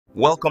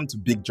Welcome to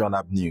Big John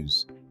App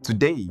News.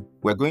 Today,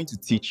 we're going to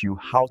teach you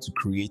how to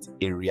create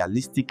a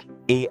realistic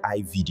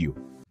AI video.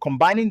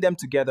 Combining them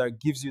together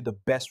gives you the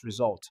best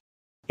result.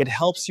 It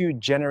helps you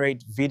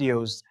generate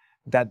videos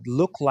that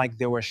look like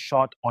they were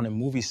shot on a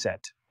movie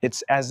set.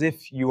 It's as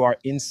if you are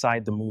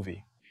inside the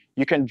movie.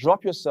 You can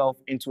drop yourself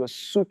into a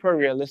super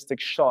realistic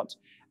shot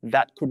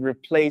that could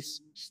replace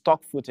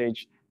stock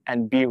footage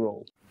and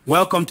B-roll.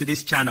 Welcome to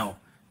this channel.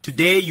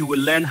 Today you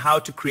will learn how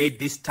to create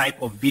this type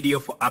of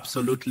video for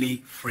absolutely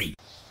free.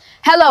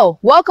 Hello,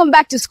 welcome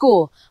back to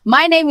school.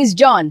 My name is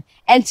John,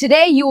 and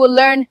today you will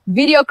learn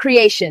video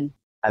creation.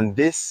 And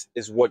this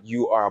is what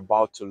you are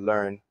about to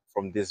learn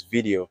from this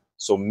video,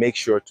 so make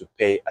sure to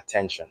pay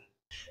attention.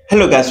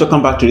 Hello guys,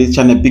 welcome back to this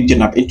channel, Big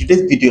John App. In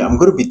today's video, I'm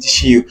going to be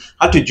teaching you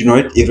how to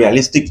generate a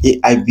realistic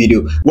AI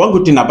video. One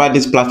good thing about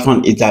this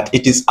platform is that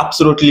it is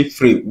absolutely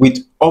free with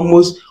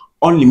almost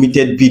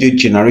unlimited video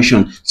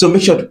generation. So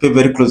make sure to pay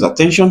very close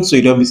attention so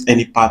you don't miss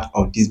any part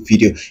of this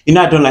video. You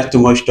know, I don't like too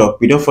much talk.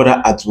 Without further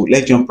ado,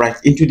 let's jump right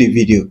into the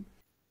video.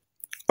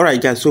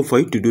 Alright guys, so for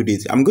you to do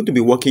this, I'm going to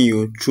be walking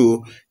you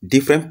through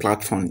different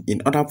platforms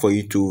in order for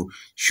you to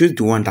choose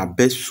the one that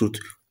best suits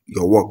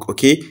your work,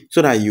 okay,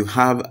 so that you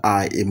have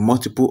a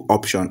multiple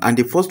option. And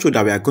the first tool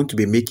that we are going to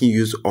be making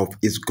use of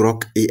is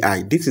Grok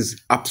AI. This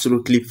is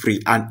absolutely free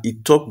and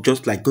it talks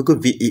just like Google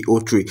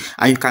VEO3,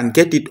 and you can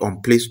get it on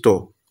Play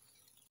Store.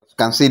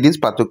 You can see this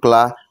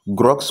particular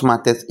Grok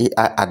Smartest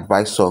AI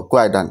Advisor. Go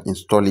ahead and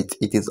install it.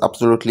 It is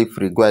absolutely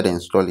free. Go ahead and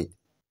install it.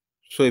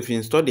 So if you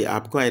install the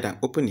app, go ahead and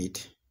open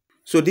it.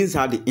 So this is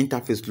how the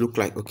interface look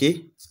like,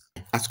 okay.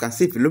 As you can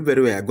see, if you look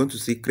very well, you're going to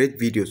see create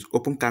videos,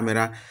 open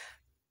camera,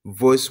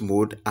 voice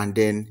mode, and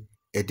then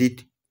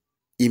edit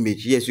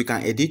image. Yes, you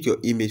can edit your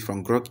image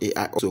from Grok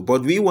AI also,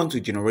 but we want to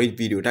generate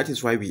video. That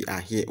is why we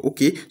are here,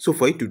 okay. So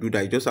for you to do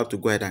that, you just have to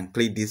go ahead and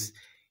click this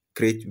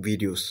create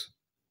videos.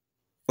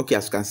 Okay,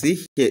 as you can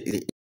see here is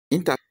the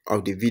interface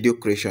of the video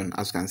creation,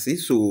 as you can see.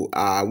 So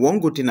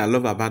one good thing I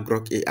love about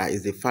Grok AI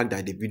is the fact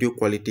that the video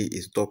quality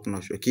is top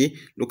notch, okay.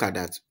 Look at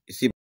that, you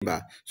see.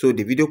 So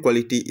the video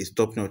quality is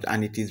top notch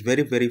and it is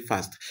very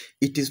fast.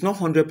 It is not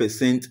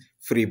 100%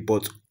 free,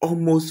 but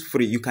almost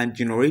free. You can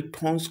generate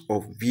tons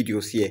of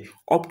videos here,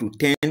 up to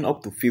 10,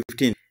 up to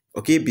 15,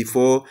 okay,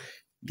 before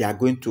they are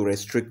going to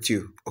restrict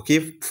you,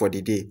 okay, for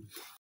the day.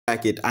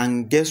 Like it.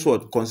 And guess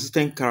what?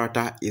 Consistent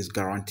character is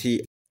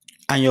guaranteed.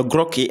 And your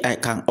Grok AI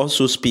can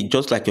also speak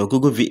just like your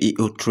Google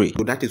VEO3.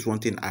 So that is one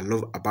thing I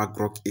love about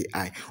Grok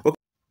AI. Okay.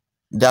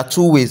 There are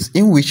two ways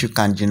in which you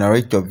can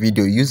generate your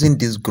video using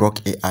this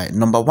Grok AI.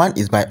 Number one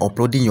is by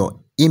uploading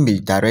your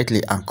image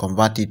directly and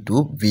convert it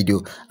to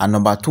video. And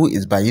number two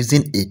is by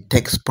using a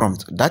text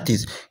prompt. That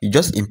is, you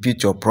just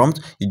input your prompt,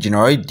 you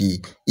generate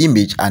the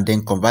image and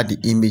then convert the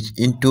image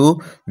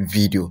into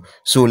video.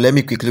 So let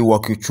me quickly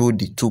walk you through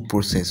the two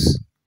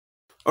processes.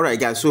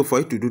 Alright guys, so for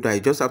you to do that, you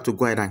just have to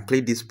go ahead and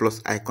click this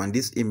plus icon,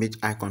 this image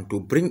icon,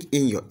 to bring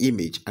in your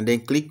image, and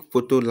then click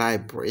photo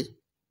library.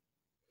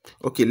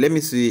 Okay, let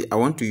me see. I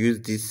want to use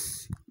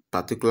this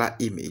particular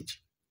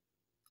image.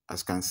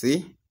 As you can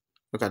see,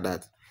 look at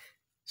that.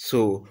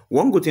 So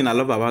one good thing I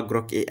love about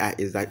Grok AI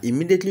is that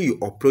immediately you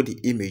upload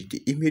the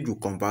image will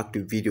convert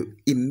to video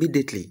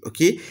immediately,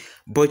 okay.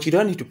 But you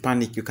don't need to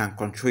panic. You can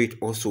control it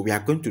also. We are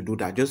going to do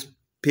that. Just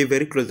pay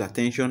very close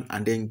attention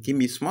and then give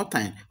me small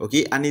time,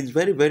 okay. And it's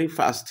very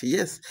fast,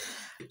 yes.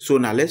 So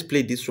now let's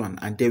play this one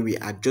and then we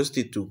adjust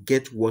it to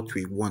get what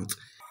we want.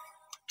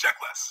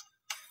 Checklist.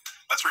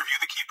 Let's review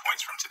the key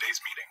points from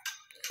today's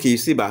meeting. Okay, you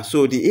see, but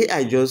so the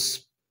AI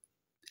just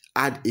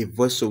add a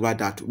voiceover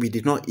that we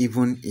did not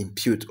even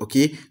impute,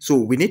 okay. So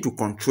we need to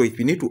control it.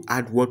 We need to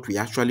add what we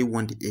actually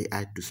want the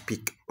AI to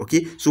speak,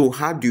 okay. So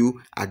how do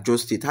you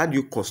adjust it? How do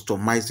you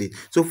customize it?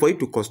 So for you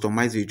to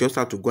customize it, you just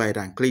have to go ahead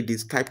and click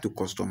this type to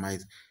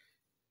customize.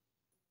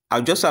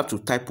 I'll just have to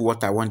type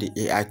what I want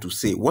the AI to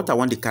say, what I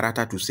want the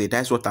character to say.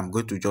 That's what I'm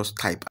going to just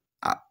type.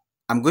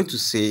 I'm going to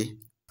say,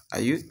 are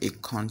you a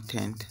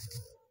content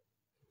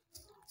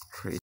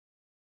creator?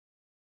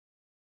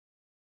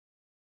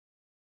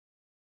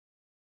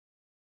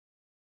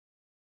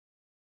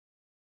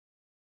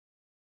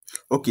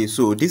 Okay,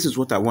 so this is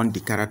what I want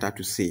the character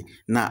to say.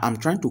 Now I'm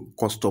trying to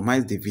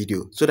customize the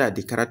video so that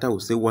the character will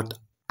say what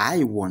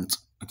I want,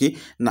 okay.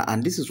 Now,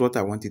 and this is what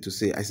I want it to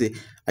say. I say,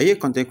 are you a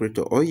content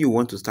creator or you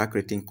want to start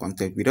creating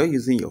content without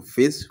using your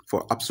face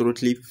for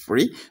absolutely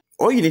free?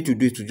 All you need to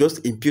do is to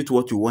just input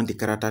what you want the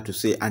character to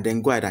say and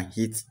then go ahead and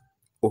hit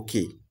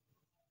okay.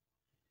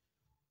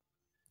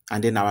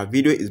 And then our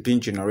video is being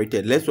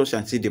generated. Let's watch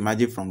and see the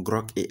magic from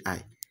Grok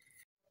AI.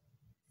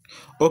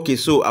 Okay,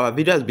 so our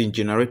video has been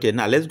generated.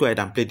 Now let's go ahead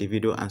and play the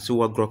video and see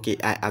what Grok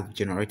AI has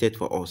generated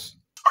for us.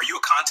 Are you a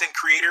content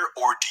creator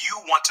or do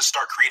you want to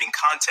start creating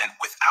content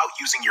without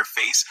using your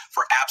face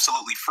for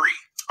absolutely free?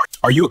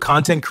 Are you a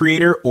content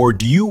creator, or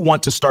do you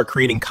want to start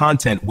creating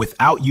content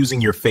without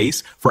using your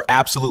face for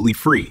absolutely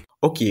free?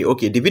 Okay,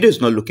 the video is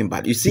not looking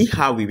bad. You see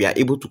how we were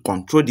able to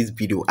control this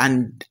video,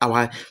 and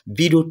our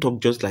video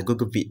talk just like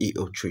Google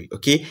VAO3.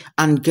 Okay,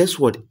 and guess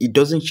what? It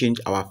doesn't change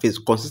our face.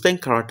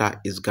 Consistent character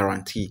is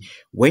guaranteed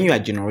when you are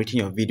generating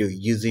your video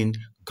using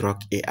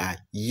Grok AI.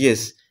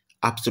 Yes,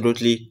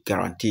 absolutely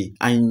guaranteed,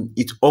 and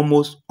it's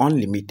almost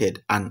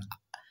unlimited and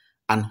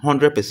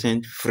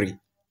 100% free.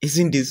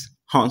 Isn't this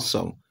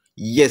awesome?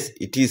 Yes,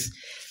 it is.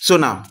 So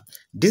now,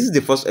 this is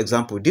the first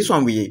example. This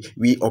one, we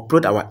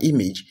upload our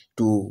image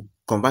to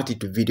convert it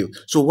to video.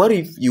 So what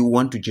if you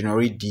want to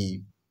generate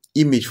the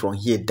image from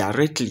here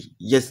directly?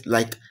 Yes,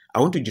 like I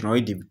want to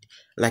generate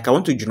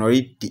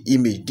the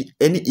image,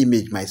 any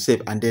image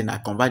myself, and then I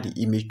convert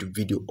the image to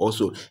video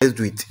also. Let's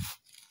do it.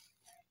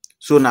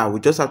 So now we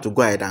just have to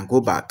go ahead and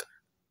go back.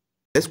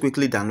 Let's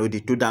quickly download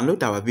it. To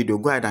download our video,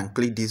 go ahead and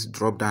click this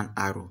drop down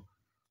arrow,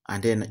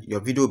 and then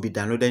your video will be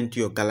downloaded into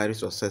your gallery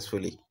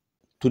successfully.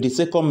 To the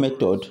second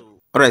method,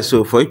 alright,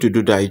 so for you to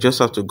do that, you just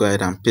have to go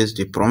ahead and paste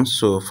the prompt.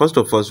 So first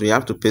of all, we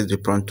have to paste the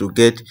prompt to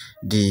get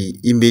the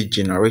image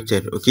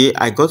generated. Okay,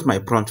 I got my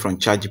prompt from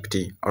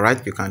ChatGPT.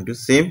 Alright, you can do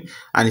same,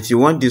 and if you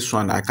want this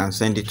one, I can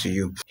send it to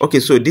you.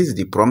 Okay, so this is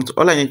the prompt.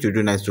 All I need to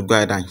do now is to go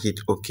ahead and hit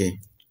OK.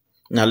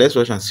 Now let's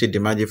watch and see the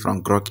magic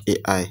from Grok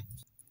AI.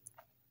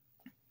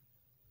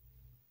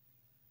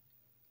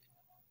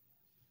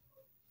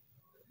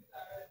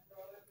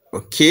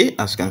 Okay,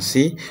 as you can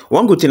see,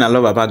 one good thing I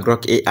love about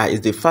Grok AI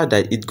is the fact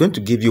that it's going to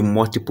give you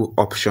multiple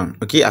options.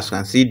 Okay, as you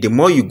can see, the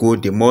more you go,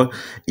 the more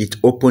it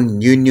opens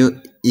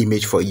new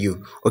image for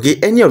you. Okay,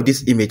 any of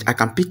this image, I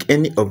can pick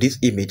any of this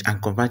image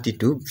and convert it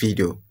to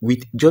video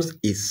with just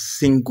a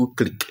single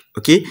click.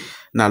 Okay,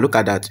 now look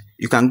at that.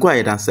 You can go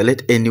ahead and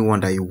select anyone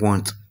that you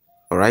want.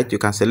 All right, you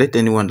can select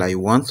anyone that you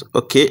want.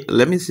 Okay,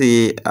 let me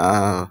see.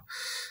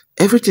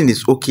 Everything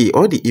is okay.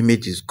 All the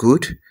image is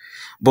good.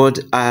 But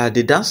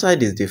the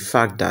downside is the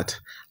fact that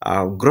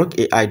Grok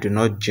AI do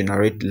not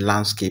generate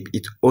landscape;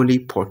 it only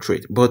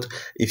portrait. But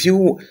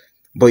you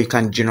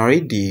can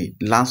generate the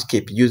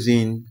landscape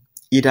using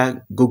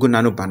either Google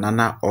Nano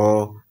Banana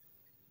or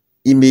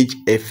Image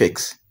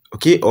FX,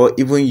 okay, or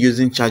even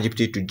using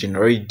ChatGPT to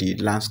generate the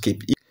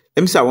landscape.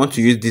 Let me say I want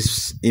to use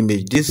this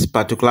image, this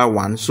particular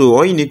one. So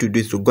all you need to do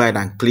is to go ahead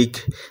and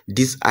click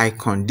this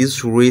icon,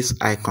 this race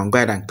icon. Go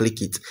ahead and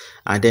click it,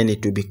 and then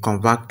it will be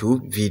converted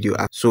to video.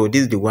 So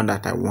this is the one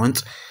that I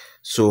want.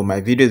 So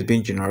my video is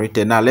being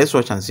generated. Now let's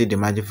watch and see the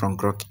magic from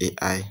Grok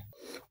AI.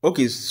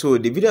 Okay, so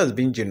the video has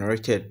been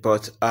generated,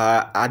 but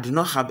I do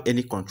not have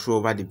any control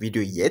over the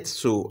video yet.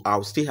 So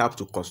I'll still have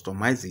to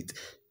customize it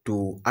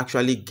to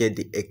actually get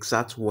the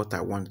exact what I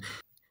want.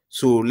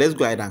 So let's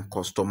go ahead and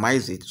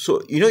customize it. So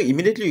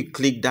immediately you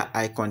click that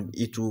icon,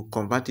 it will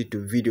convert it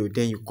to video.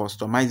 Then you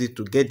customize it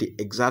to get the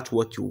exact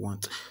what you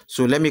want.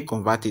 So let me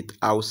convert it.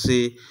 I'll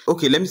say,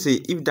 okay, let me say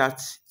if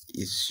that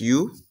is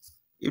you,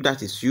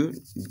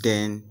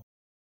 then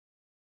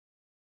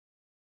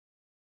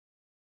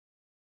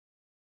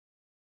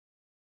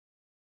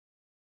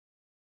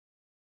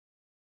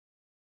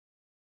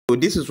so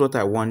this is what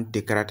I want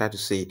the character to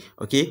say.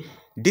 Okay,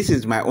 this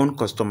is my own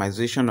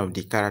customization of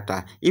the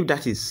character. If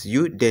that is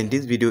you, then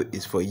this video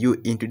is for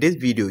you. In today's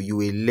video, you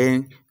will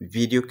learn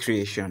video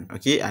creation.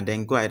 Okay, and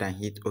then go ahead and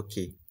hit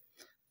OK.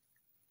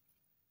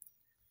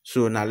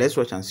 So now let's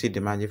watch and see the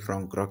magic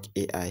from Grok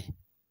AI.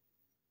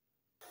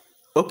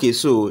 Okay,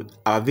 so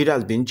our video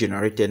has been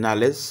generated. Now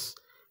let's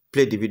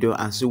play the video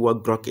and see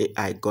what Grok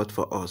AI got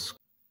for us.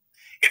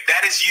 If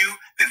that is you,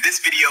 then this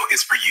video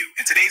is for you.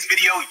 In today's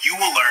video, you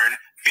will learn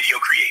video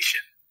creation.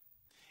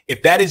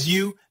 If that is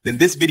you, then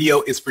this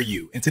video is for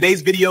you. In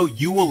today's video,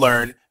 you will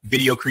learn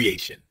video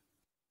creation.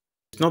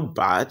 It's not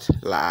bad.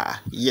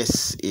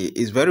 Yes,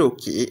 it's very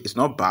okay. It's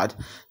not bad.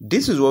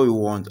 This is what we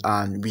want,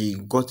 and we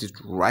got it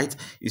right.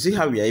 You see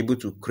how we are able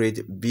to create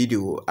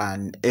video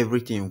and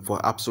everything for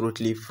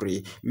absolutely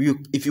free.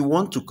 If you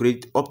want to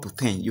create up to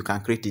 10, you can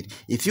create it.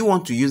 If you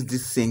want to use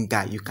this same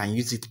guy, you can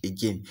use it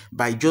again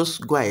by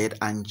just go ahead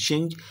and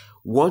change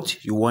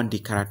what you want the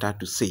character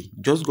to say.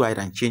 Just go ahead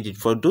and change it.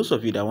 For those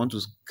of you that want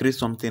to create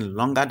something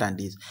longer than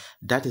this,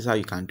 that is how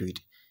you can do it.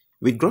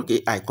 With Grok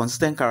AI,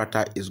 consistent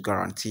character is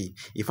guaranteed.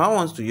 If I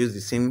want to use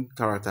the same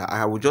character,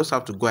 I will just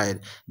have to go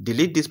ahead,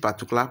 delete this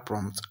particular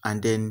prompt,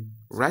 and then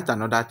write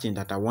another thing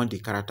that I want the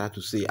character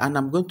to say. And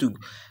I'm going to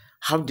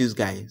have this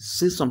guy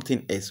say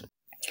something else.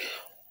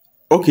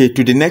 Okay,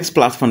 to the next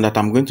platform that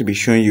I'm going to be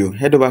showing you,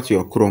 head over to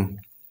your Chrome.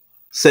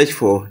 Search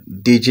for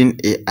Djinn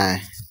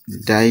AI.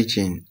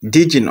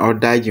 Djinn or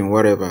Djinn,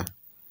 whatever.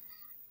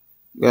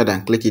 Go ahead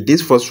and click it.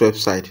 This first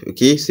website,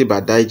 okay, see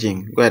about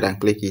Djinn. Go ahead and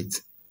click it.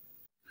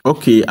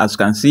 Okay, as you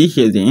can see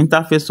here, the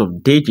interface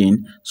of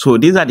Djinn. So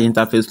these are the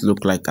interface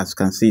look like, as you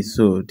can see.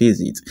 So this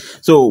is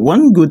it. So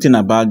one good thing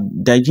about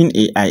Djinn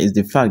AI is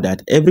the fact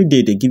that every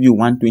day they give you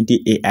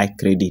 120 AI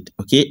credit.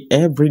 Okay,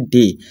 every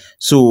day.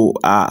 So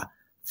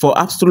for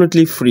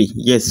absolutely free.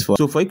 Yes.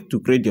 So for you to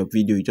create your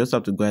video, you just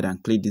have to go ahead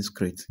and click this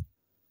create.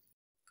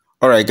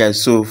 Alright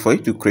guys, so for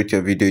you to create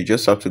your video, you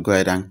just have to go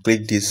ahead and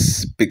click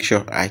this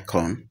picture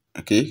icon.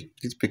 Okay,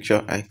 this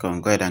picture icon,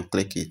 go ahead and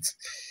click it,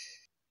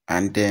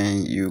 and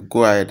then you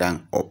go ahead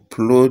and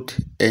upload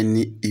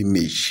any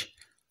image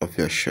of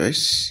your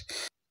choice.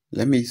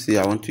 Let me see,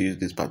 I want to use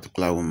this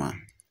particular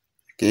woman.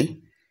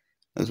 Okay,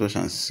 let's watch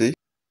and see.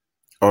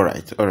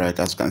 Alright,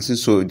 as you can see,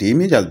 so the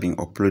image has been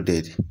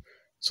uploaded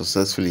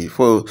successfully.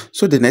 So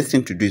the next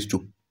thing to do is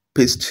to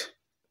paste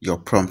your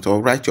prompt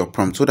or write your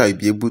prompt so that you'll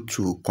be able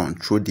to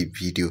control the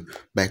video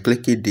by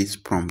clicking this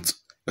prompt.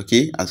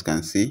 Okay, as you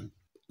can see,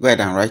 go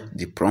ahead and write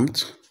the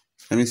prompt.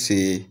 Let me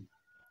say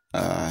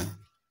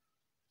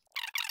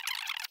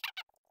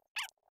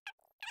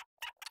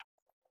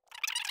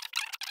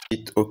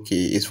okay,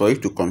 it's for you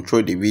to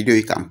control the video.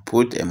 You can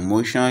put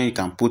emotion, you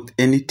can put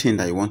anything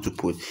that you want to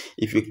put.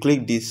 If you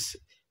click this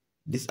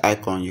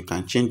icon, you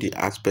can change the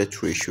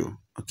aspect ratio.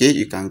 Okay,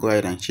 you can go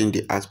ahead and change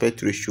the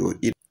aspect ratio.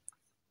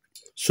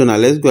 So now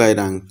let's go ahead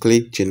and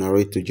click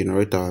generate to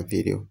generate our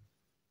video.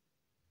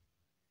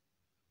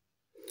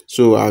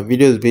 So our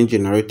video is being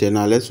generated.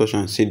 Now let's watch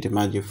and see the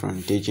magic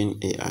from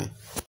Daging AI.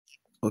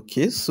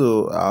 Okay,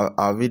 so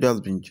our video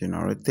has been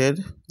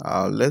generated.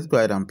 Let's go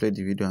ahead and play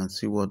the video and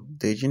see what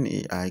Daging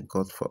AI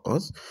got for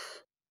us.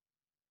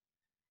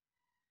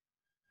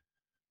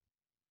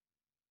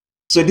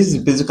 So this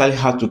is basically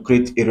how to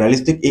create a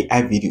realistic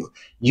AI video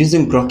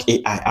using Grok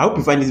AI. I hope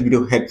you find this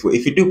video helpful.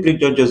 If you do,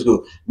 please don't just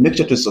go. Make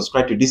sure to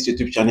subscribe to this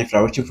YouTube channel if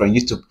you're watching from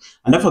YouTube.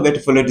 And don't forget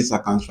to follow this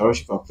account if you're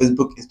watching from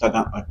Facebook,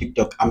 Instagram, or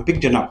TikTok. I'm Big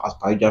John as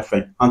per usual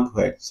friend.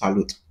 Uncle,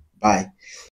 salute. Bye.